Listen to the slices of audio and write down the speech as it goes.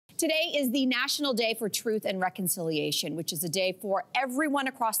Today is the National Day for Truth and Reconciliation, which is a day for everyone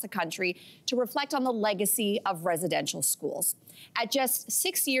across the country to reflect on the legacy of residential schools. At just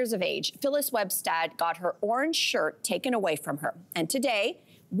 6 years of age, Phyllis Webstad got her orange shirt taken away from her. And today,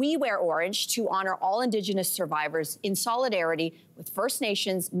 we wear orange to honor all Indigenous survivors in solidarity with First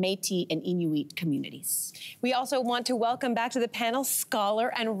Nations, Métis, and Inuit communities. We also want to welcome back to the panel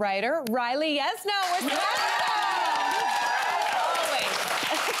scholar and writer Riley Yesno.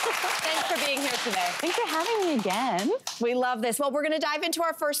 Thanks for being here today. Thanks for having me again. We love this. Well, we're going to dive into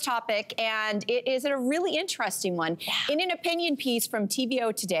our first topic, and it is a really interesting one. Yeah. In an opinion piece from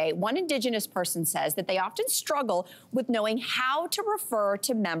TVO today, one Indigenous person says that they often struggle with knowing how to refer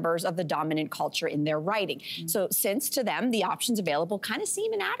to members of the dominant culture in their writing. So since to them, the options available kind of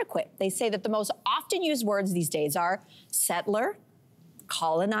seem inadequate. They say that the most often used words these days are settler,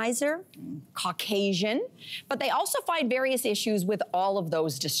 colonizer, Caucasian, but they also find various issues with all of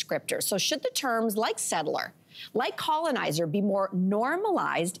those descriptors. So should the terms like settler, like colonizer, be more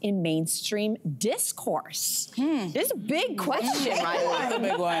normalized in mainstream discourse? This is a big question, right? That's a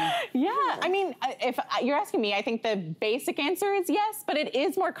big one. Yeah, I mean, if you're asking me, I think the basic answer is yes, but it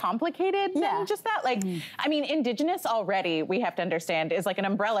is more complicated than just that. Like, I mean, Indigenous already, we have to understand, is like an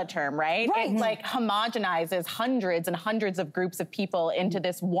umbrella term, right? It like homogenizes hundreds and hundreds of groups of people into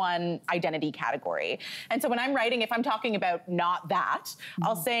this one identity category. And so when I'm writing, if I'm talking about not that,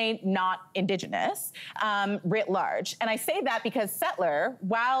 I'll say not Indigenous, writ large. And I say that because settler,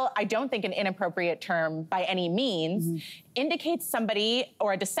 while I don't think an inappropriate term by any means, indicates somebody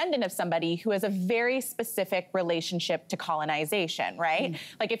or a descendant of somebody who has a very specific relationship to colonization, right?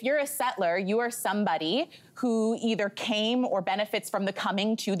 Like if you're a settler, you are somebody who either came or benefits from the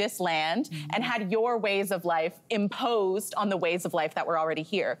coming to this land and had your ways of life imposed on the ways of life that were already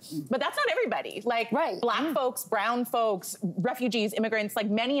here. But that's not everybody. Like Black folks, brown folks, refugees, immigrants, like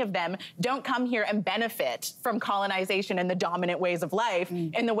many of them don't come here and benefit from colonization and the dominant ways of life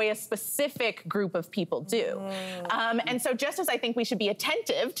in the way a specific group of people do. And so just as I think we should be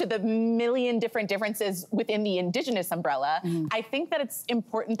attentive to the million different differences within the Indigenous umbrella, I think that it's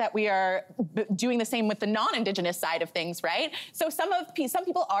important that we are doing the same with the non-Indigenous side of things, right? So some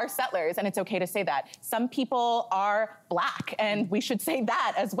people are settlers, and it's okay to say that. Some people are Black, and we should say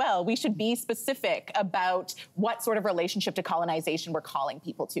that as well. We should be specific about what sort of relationship to colonization we're calling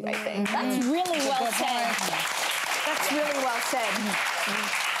people to, I think. That's really well said. That's really well said.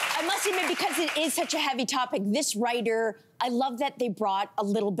 I must admit, because it is such a heavy topic, this writer, I love that they brought a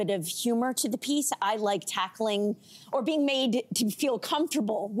little bit of humor to the piece. I like tackling or being made to feel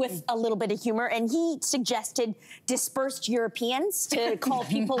comfortable with a little bit of humor. And he suggested dispersed Europeans to call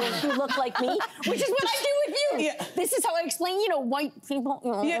people who look like me, which is what I do with you. Yeah. This is how I explain, you know, white people.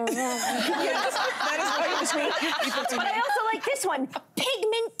 That is how you explain people to me. But I also like this one,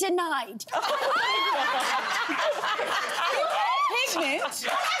 pigment denied. Pigment?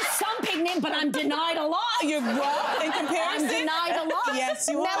 Some pigment, but I'm denied a lot. You're wrong in comparison. I'm denied a lot. Yes,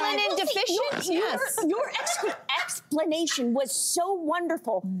 you are. Melanin deficient. Your explanation was so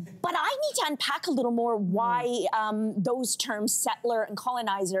wonderful, but I need to unpack a little more why those terms, settler and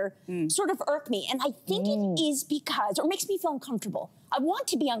colonizer, sort of irk me. And I think it is because, or makes me feel uncomfortable. I want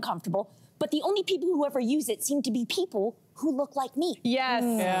to be uncomfortable, but the only people who ever use it seem to be people who look like me. Yes.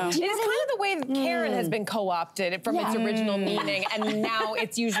 It's kind of the way that Karen has been co-opted from its original meaning, and now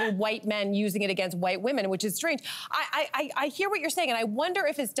it's usually white men using it against white women, which is strange. I hear what you're saying, and I wonder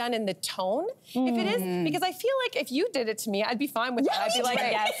if it's done in the tone, if it is, because I feel like if you did it to me, I'd be fine with that. I'd be like,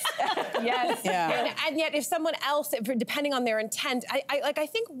 yes, yes. Yeah. And yet if someone else, depending on their intent, I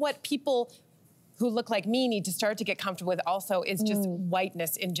think what people who look like me need to start to get comfortable with also is just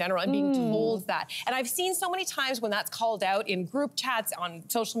whiteness in general and being told that. And I've seen so many times when that's called out in group chats, on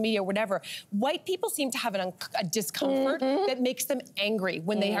social media, whatever, white people seem to have a discomfort that makes them angry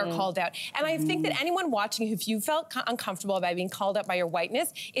when they are called out. And I think that anyone watching, if you felt uncomfortable by being called out by your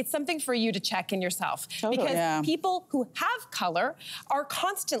whiteness, it's something for you to check in yourself. Because people who have color are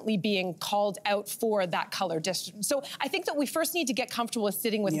constantly being called out for that color. So I think that we first need to get comfortable with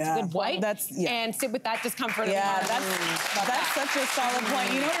sitting with good white and sit with that discomfort. That's such a solid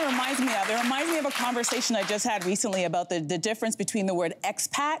point. You know what it reminds me of? It reminds me of a conversation I just had recently about the difference between the word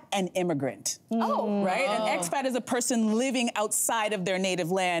expat and immigrant. Right? An expat is a person living outside of their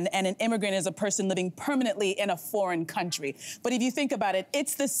native land, and an immigrant is a person living permanently in a foreign country. But if you think about it,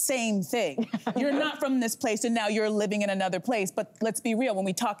 it's the same thing. You're not from this place, and now you're living in another place. But let's be real, when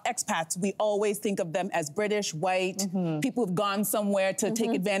we talk expats, we always think of them as British, white, people who've gone somewhere to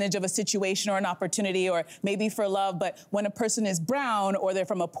take advantage of a situation or an opportunity. opportunity or maybe for love, but when a person is brown or they're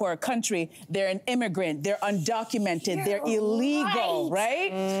from a poor country, they're an immigrant, they're undocumented, they're illegal,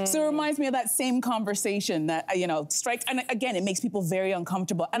 right? So it reminds me of that same conversation that, you know, strikes, and again, it makes people very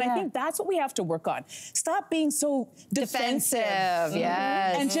uncomfortable. And I think that's what we have to work on. Stop being so defensive.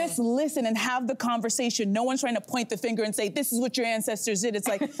 Yes. And just listen and have the conversation. No one's trying to point the finger and say, this is what your ancestors did. It's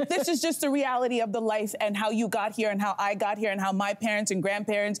like, this is just the reality of the life and how you got here and how I got here and how my parents and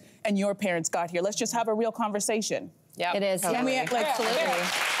grandparents and your parents got here. Let's just have a real conversation. Yeah, it is. Absolutely.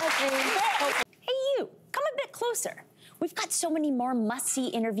 Hey, you, come a bit closer. We've got so many more must-see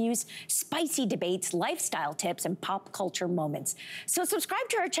interviews, spicy debates, lifestyle tips, and pop culture moments. So subscribe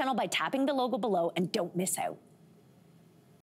to our channel by tapping the logo below and don't miss out.